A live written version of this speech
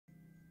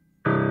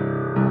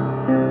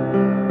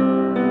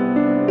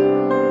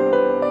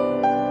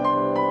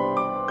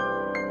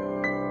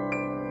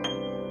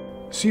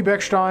C.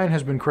 Bechestein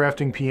has been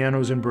crafting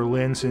pianos in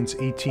Berlin since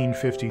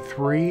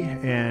 1853,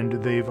 and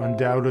they've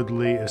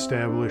undoubtedly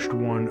established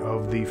one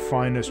of the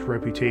finest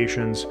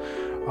reputations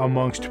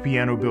amongst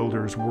piano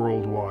builders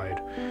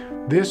worldwide.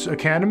 This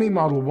Academy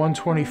Model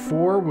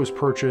 124 was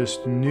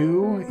purchased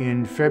new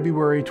in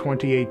February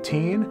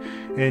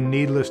 2018, and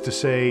needless to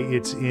say,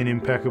 it's in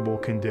impeccable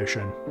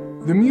condition.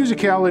 The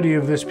musicality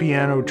of this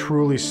piano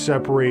truly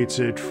separates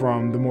it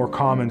from the more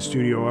common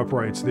studio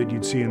uprights that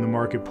you'd see in the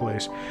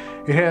marketplace.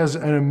 It has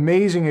an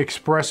amazing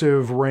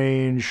expressive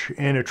range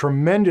and a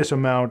tremendous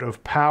amount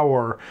of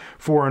power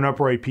for an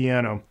upright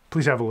piano.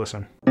 Please have a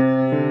listen.